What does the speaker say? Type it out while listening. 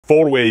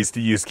4 ways to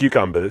use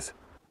cucumbers,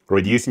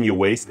 reducing your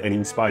waste and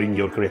inspiring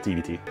your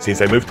creativity. Since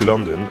I moved to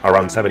London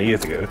around 7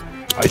 years ago,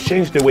 I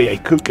changed the way I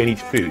cook and eat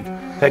food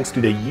thanks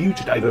to the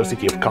huge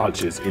diversity of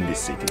cultures in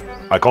this city.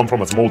 I come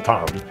from a small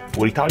town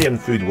where Italian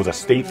food was a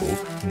staple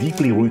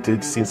deeply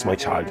rooted since my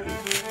childhood,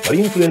 but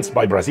influenced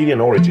by Brazilian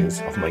origins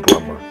of my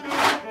grandma.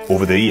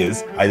 Over the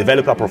years, I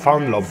developed a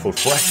profound love for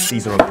fresh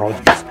seasonal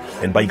produce,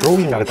 and by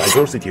growing a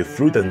diversity of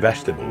fruit and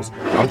vegetables,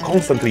 I'm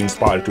constantly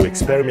inspired to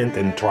experiment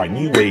and try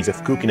new ways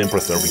of cooking and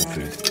preserving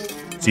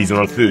food.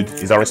 Seasonal food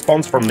is a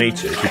response from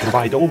nature to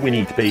provide all we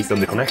need based on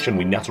the connection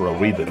with natural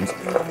rhythms,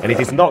 and it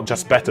is not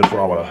just better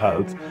for our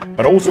health,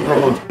 but also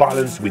promotes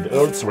balance with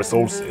Earth's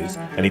resources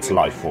and its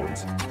life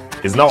forms.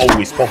 It's not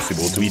always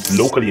possible to eat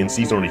locally and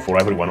seasonally for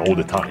everyone all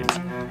the time,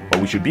 but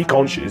we should be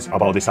conscious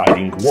about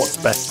deciding what's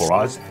best for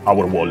us,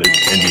 our wallet,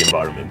 and the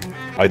environment.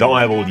 I don't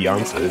have all the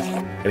answers,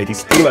 and it is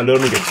still a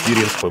learning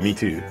experience for me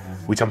too,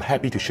 which I'm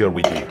happy to share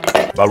with you.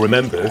 But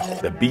remember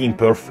that being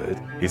perfect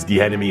is the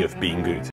enemy of being good.